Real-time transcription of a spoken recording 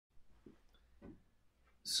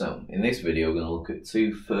So, in this video we're going to look at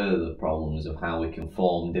two further problems of how we can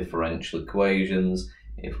form differential equations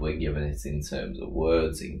if we're given it in terms of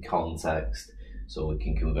words, in context, so we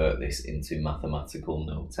can convert this into mathematical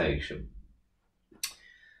notation.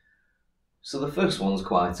 So the first one's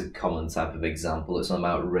quite a common type of example. It's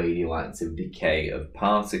about radioactive decay of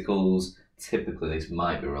particles. Typically this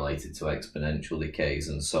might be related to exponential decays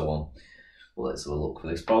and so on. Well, let's have a look for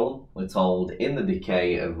this problem. We're told in the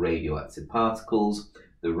decay of radioactive particles,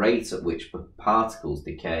 the rate at which particles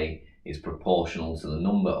decay is proportional to the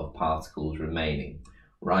number of particles remaining.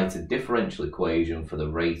 Write a differential equation for the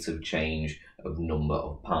rate of change of number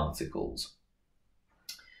of particles.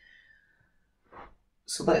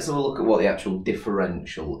 So let's have a look at what the actual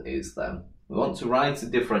differential is then. We want to write a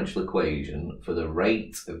differential equation for the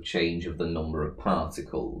rate of change of the number of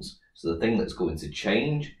particles. So the thing that's going to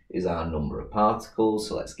change is our number of particles.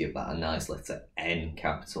 So let's give that a nice letter N,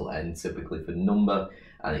 capital N typically for number,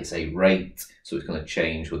 and it's a rate, so it's going to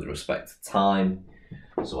change with respect to time.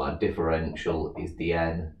 So our differential is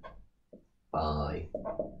dN by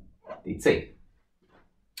dt.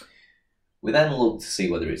 We then look to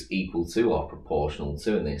see whether it's equal to or proportional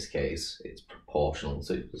to. In this case, it's proportional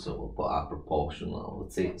to, so we'll put our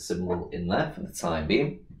proportionality symbol in there for the time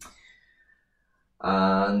being.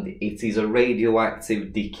 And it is a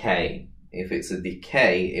radioactive decay. If it's a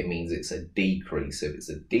decay, it means it's a decrease. If it's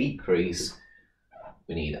a decrease,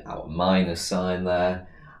 we need our minus sign there,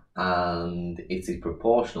 and it is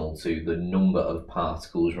proportional to the number of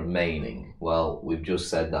particles remaining. Well, we've just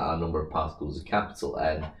said that our number of particles is capital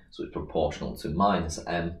N, so it's proportional to minus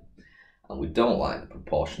m, and we don't like the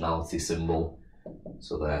proportionality symbol,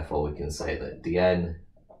 so therefore we can say that dN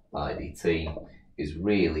by dt is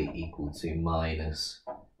really equal to minus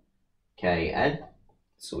kn.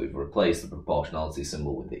 So we've replaced the proportionality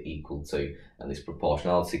symbol with the equal to and this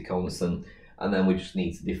proportionality constant, and then we just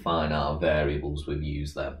need to define our variables we've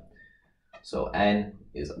used there. So n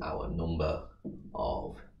is our number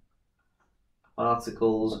of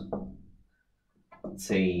particles,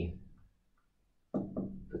 t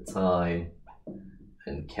for time,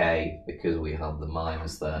 and k, because we have the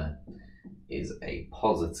minus there, is a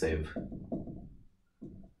positive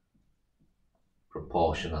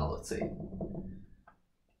proportionality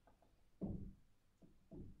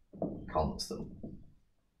constant.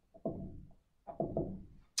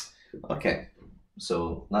 Okay,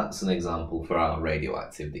 so that's an example for our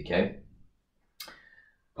radioactive decay.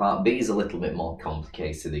 Part B is a little bit more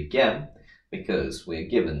complicated again, because we're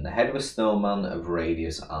given the head of a snowman of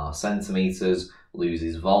radius r centimetres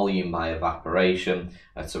loses volume by evaporation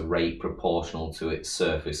at a rate proportional to its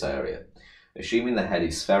surface area. Assuming the head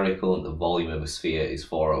is spherical and the volume of a sphere is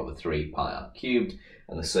 4/3 pi r cubed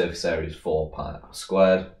and the surface area is 4 pi r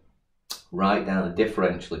squared, write down a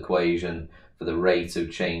differential equation for the rate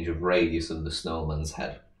of change of radius of the snowman's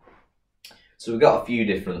head. So we've got a few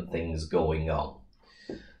different things going on.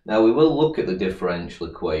 Now we will look at the differential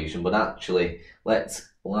equation, but actually let's,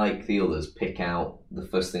 like the others, pick out the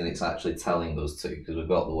first thing it's actually telling us to, because we've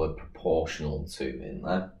got the word proportional to in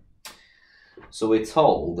there. So we're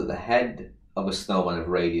told that the head of a snowman of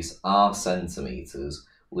radius r centimetres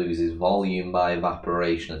loses volume by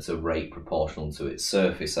evaporation at a rate proportional to its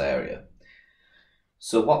surface area.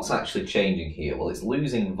 So what's actually changing here? Well, it's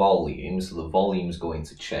losing volume, so the volume's going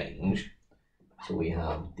to change. So we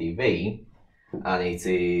have dV, and it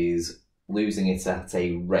is losing it at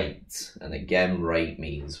a rate, and again rate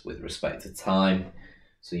means with respect to time.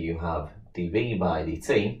 So you have dV by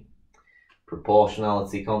dt,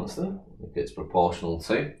 proportionality constant, if it's proportional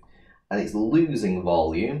to, and it's losing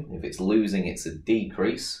volume. If it's losing, it's a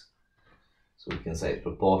decrease, so we can say it's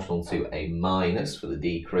proportional to a minus for the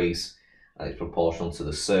decrease, and it's proportional to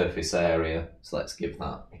the surface area, so let's give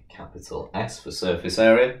that a capital S for surface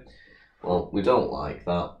area. Well, we don't like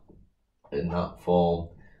that in that form,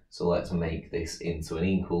 so let's make this into an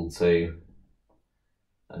equal to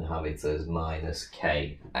and have it as minus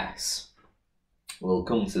ks. We'll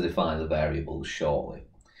come to define the variables shortly.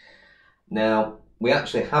 Now, we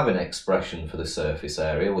actually have an expression for the surface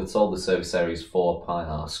area. We're told the surface area is 4 pi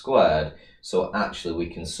r squared, so actually we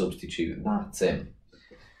can substitute that in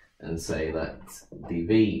and say that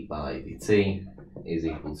dV by dt is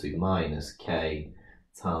equal to minus k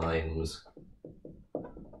times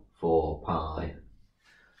 4 pi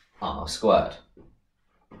r squared.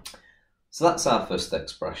 So that's our first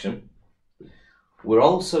expression. We're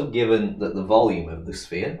also given that the volume of the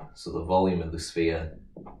sphere, so the volume of the sphere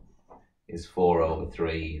is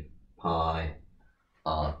 4/3 pi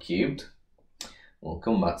r cubed. We'll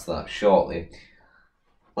come back to that shortly.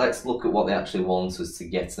 let's look at what they actually want us to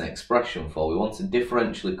get an expression for. We want a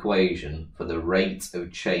differential equation for the rate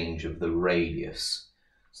of change of the radius.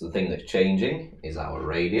 So the thing that's changing is our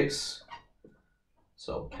radius.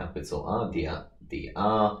 So capital R,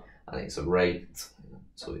 dr, and it's a rate,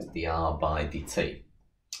 so it's dr by dt.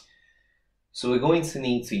 So we're going to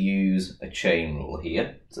need to use a chain rule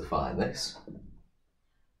here to find this.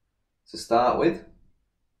 To start with,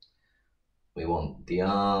 we want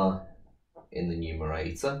dr in the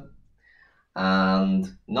numerator,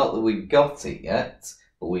 and not that we've got it yet,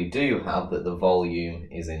 but we do have that the volume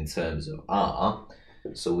is in terms of r,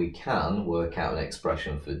 so we can work out an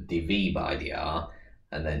expression for dv by dr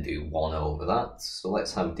and then do 1 over that. So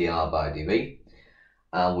let's have dr by dv,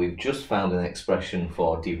 and we've just found an expression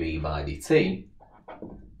for dv by dt,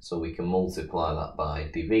 so we can multiply that by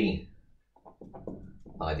dv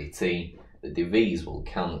by dt. The dv's will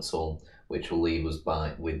cancel, which will leave us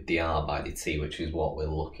with dr by dt, which is what we're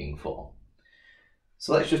looking for.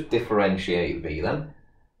 So let's just differentiate v then.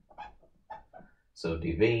 So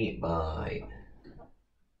dv by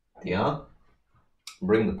dr,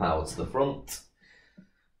 bring the power to the front,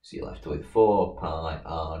 so you're left with 4 pi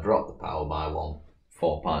r, drop the power by 1,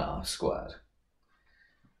 4 pi r squared.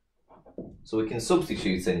 So we can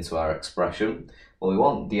substitute into our expression. Well, we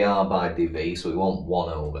want dr by dv, so we want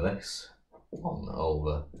 1 over this, 1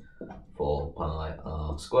 over 4 pi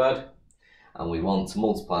r squared, and we want to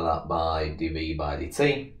multiply that by dv by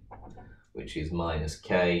dt, which is minus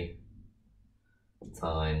k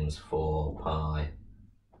times 4 pi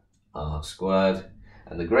r squared.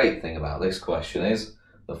 And the great thing about this question is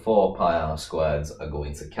the 4 pi r squareds are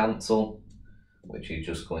going to cancel, which is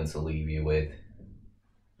just going to leave you with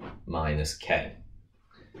minus k.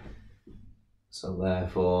 So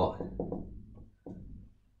therefore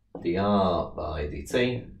dr by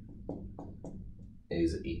dt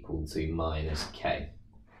is equal to minus k.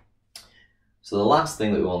 So the last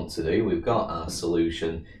thing that we want to do, we've got our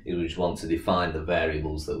solution, is we just want to define the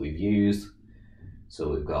variables that we've used. So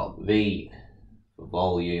we've got v for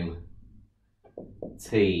volume,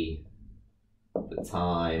 t for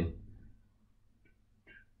time,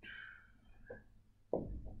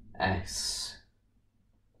 s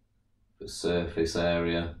for surface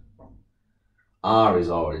area, r is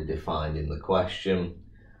already defined in the question,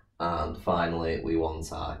 and finally we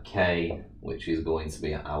want our k, which is going to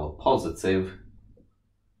be our positive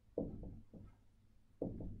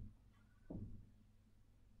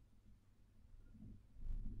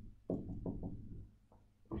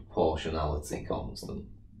proportionality constant.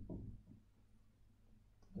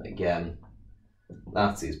 Again,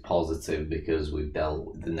 that is positive because we've dealt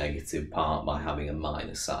with the negative part by having a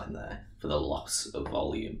minus sign there for the loss of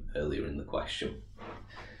volume earlier in the question.